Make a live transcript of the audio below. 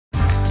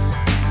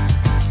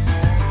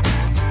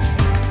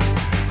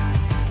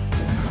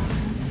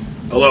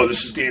Hello,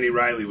 this is Danny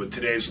Riley with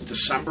today's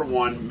December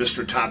 1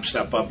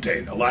 MrTopStep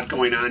update. A lot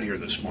going on here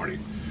this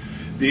morning.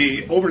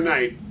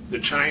 Overnight, the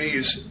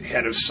Chinese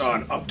saw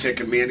an uptick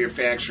in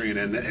manufacturing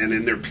and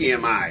in their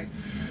PMI.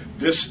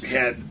 This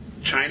had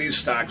Chinese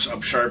stocks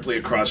up sharply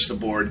across the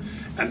board,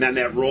 and then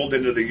that rolled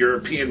into the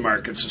European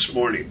markets this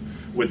morning,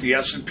 with the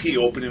S&P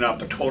opening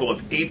up a total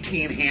of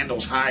 18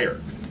 handles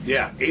higher.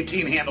 Yeah,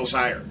 18 handles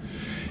higher.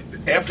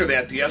 After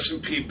that, the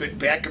S&P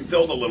back and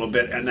filled a little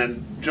bit, and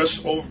then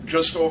just over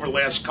the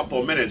last couple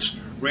of minutes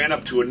ran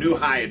up to a new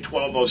high at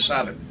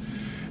 1207.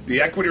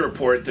 The equity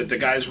report that the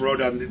guys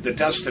wrote on the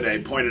desk today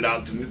pointed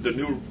out, the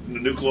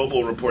new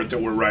global report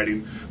that we're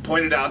writing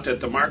pointed out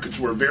that the markets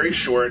were very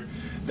short,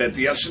 that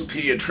the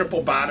S&P had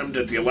triple bottomed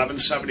at the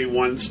 1171,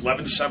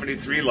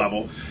 1173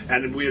 level,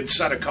 and we had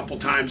said a couple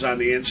times on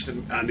the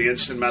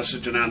instant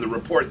message and on the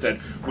report that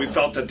we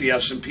felt that the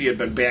S&P had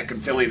been back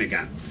and filling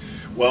again.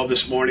 Well,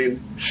 this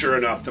morning, sure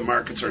enough, the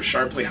markets are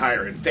sharply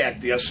higher. In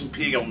fact, the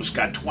S&P almost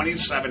got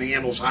 27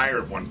 handles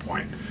higher at one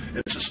point.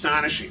 It's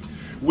astonishing.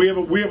 We have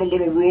a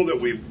little rule that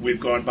we've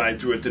gone by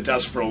through at the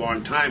desk for a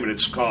long time, and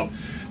it's called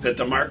that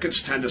the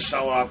markets tend to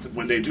sell off.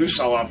 When they do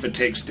sell off, it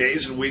takes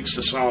days and weeks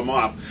to sell them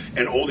off,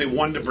 and only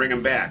one to bring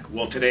them back.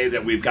 Well, today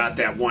that we've got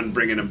that one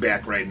bringing them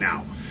back right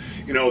now.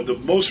 You know, the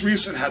most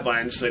recent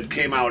headlines that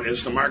came out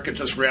as the market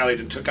just rallied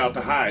and took out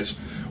the highs.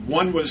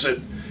 One was that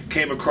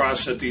came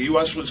across that the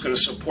U.S. was going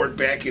to support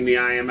backing the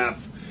IMF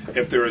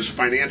if there was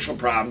financial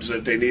problems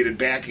that they needed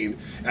backing,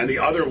 and the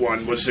other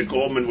one was that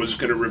Goldman was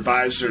going to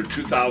revise their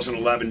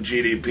 2011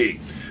 GDP.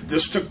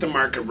 This took the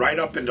market right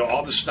up into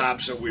all the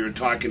stops that we were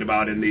talking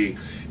about in the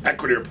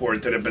equity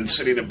report that have been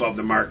sitting above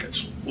the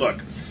markets.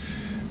 Look,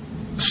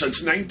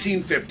 since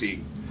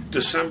 1950,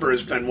 December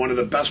has been one of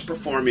the best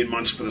performing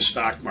months for the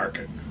stock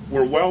market.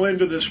 We're well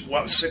into this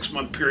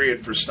 6-month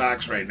period for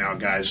stocks right now,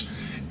 guys,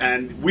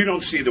 and we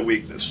don't see the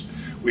weakness.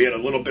 We had a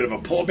little bit of a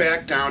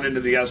pullback down into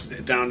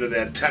down to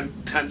that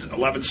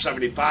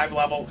 1175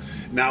 level.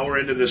 Now we're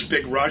into this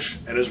big rush,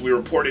 and as we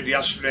reported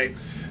yesterday,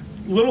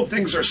 little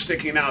things are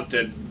sticking out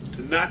that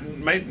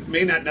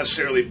may not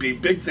necessarily be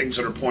big things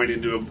that are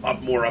pointing to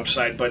more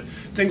upside, but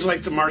things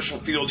like the Marshall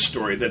Field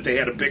story, that they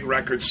had a big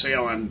record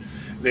sale on.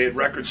 They had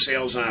record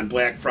sales on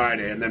Black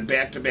Friday, and then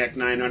back-to-back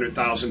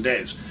 900,000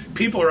 days.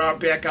 People are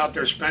back out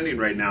there spending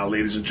right now,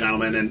 ladies and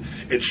gentlemen, and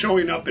it's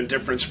showing up in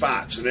different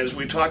spots. And as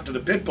we talked to the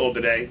Pitbull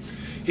today,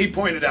 he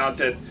pointed out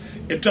that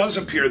it does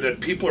appear that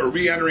people are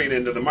re-entering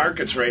into the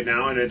markets right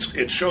now, and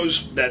it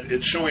shows that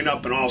it's showing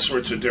up in all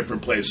sorts of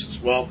different places.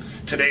 Well,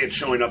 today it's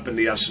showing up in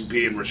the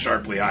S&P, and we're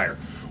sharply higher.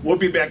 We'll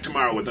be back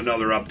tomorrow with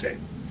another update.